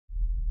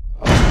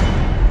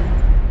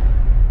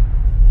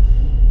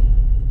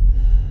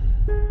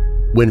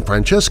When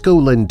Francesco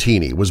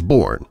Lentini was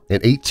born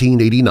in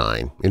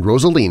 1889 in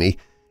Rosellini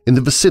in the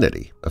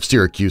vicinity of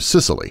Syracuse,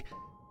 Sicily,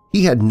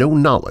 he had no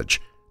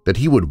knowledge that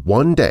he would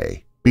one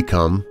day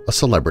become a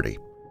celebrity.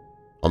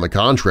 On the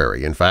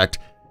contrary, in fact,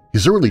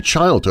 his early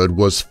childhood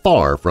was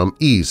far from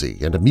easy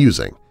and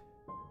amusing.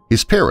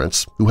 His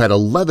parents, who had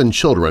 11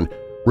 children,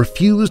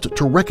 refused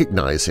to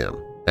recognize him,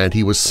 and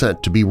he was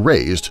sent to be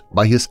raised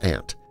by his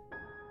aunt.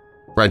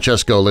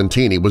 Francesco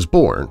Lentini was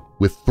born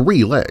with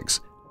 3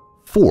 legs,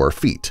 4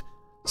 feet,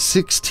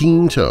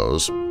 16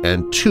 toes,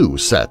 and 2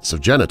 sets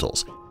of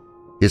genitals.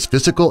 His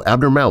physical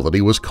abnormality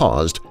was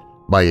caused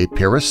by a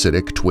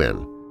parasitic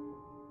twin.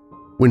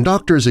 When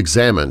doctors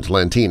examined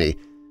Lentini,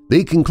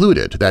 they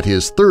concluded that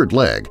his 3rd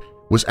leg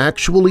was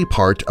actually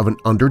part of an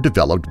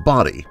underdeveloped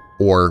body,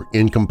 or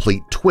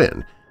incomplete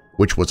twin,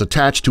 which was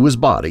attached to his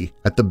body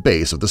at the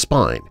base of the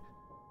spine.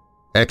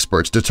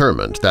 Experts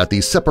determined that the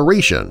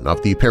separation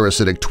of the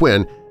parasitic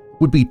twin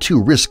would be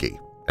too risky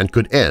and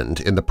could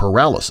end in the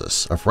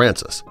paralysis of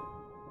Francis.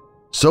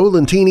 So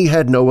Lentini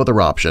had no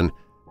other option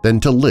than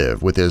to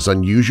live with his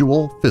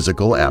unusual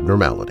physical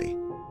abnormality.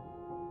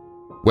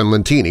 When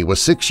Lentini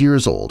was 6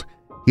 years old,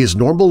 his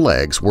normal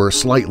legs were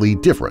slightly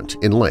different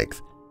in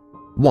length.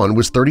 One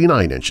was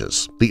 39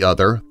 inches, the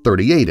other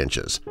 38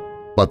 inches,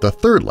 but the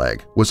 3rd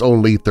leg was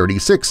only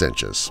 36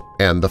 inches,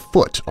 and the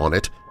foot on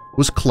it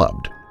was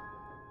clubbed.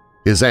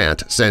 His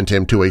aunt sent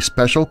him to a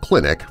special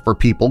clinic for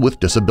people with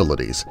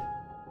disabilities.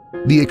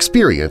 The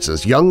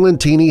experiences young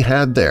Lentini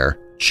had there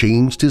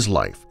changed his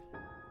life.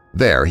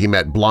 There he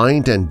met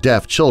blind and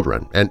deaf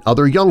children and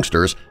other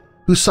youngsters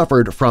who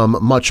suffered from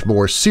much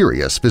more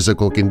serious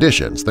physical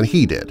conditions than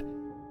he did.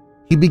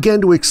 He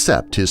began to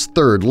accept his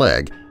 3rd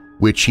leg,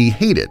 which he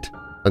hated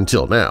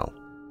until now.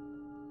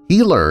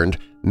 He learned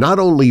not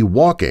only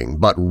walking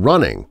but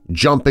running,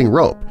 jumping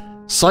rope,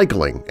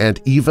 cycling, and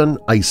even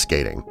ice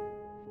skating.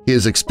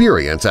 His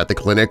experience at the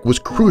clinic was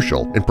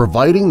crucial in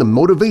providing the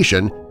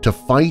motivation to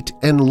fight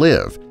and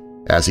live,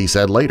 as he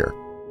said later.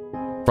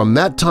 From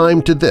that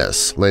time to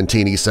this,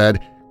 Lentini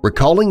said,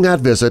 recalling that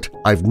visit,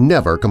 I've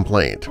never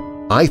complained.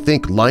 I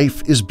think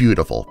life is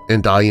beautiful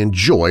and I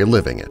enjoy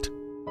living it.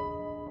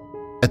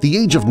 At the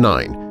age of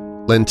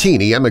 9,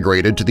 Lentini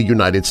emigrated to the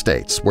United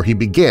States, where he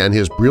began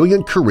his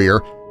brilliant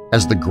career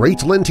as the Great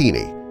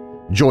Lentini,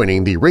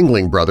 joining the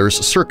Ringling Brothers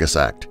Circus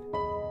Act.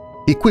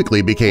 He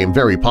quickly became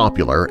very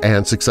popular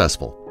and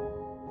successful.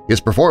 His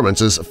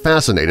performances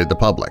fascinated the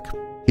public.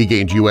 He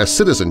gained U.S.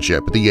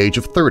 citizenship at the age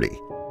of 30.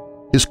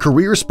 His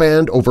career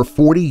spanned over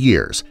 40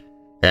 years,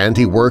 and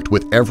he worked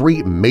with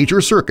every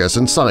major circus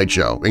and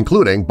sideshow,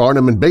 including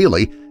Barnum &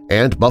 Bailey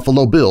and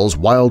Buffalo Bill's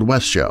Wild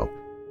West show.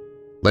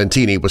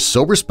 Lentini was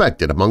so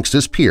respected amongst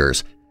his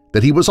peers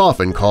that he was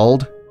often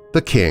called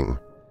the King.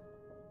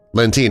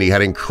 Lentini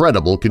had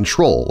incredible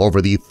control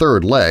over the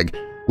 3rd leg,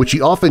 which he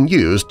often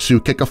used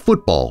to kick a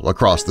football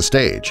across the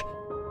stage.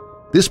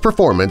 This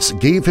performance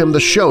gave him the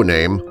show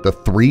name the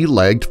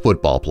 3-legged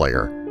football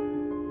player.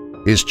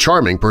 His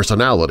charming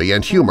personality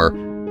and humor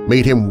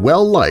made him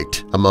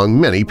well-liked among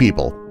many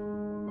people.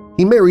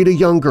 He married a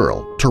young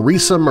girl,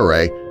 Teresa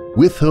Murray,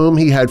 with whom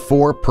he had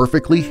 4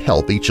 perfectly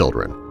healthy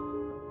children.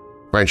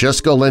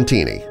 Francesco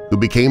Lentini, who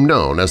became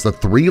known as the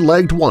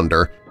 3-legged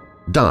wonder,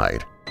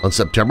 died on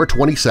September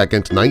 22,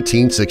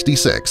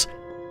 1966,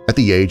 at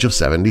the age of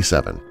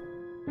 77.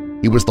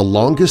 He was the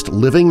longest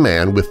living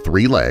man with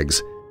 3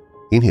 legs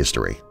in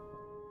history.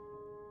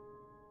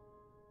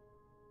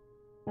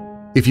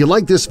 If you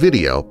like this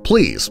video,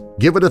 please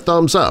give it a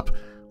thumbs up,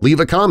 leave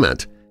a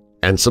comment,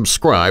 and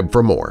subscribe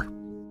for more.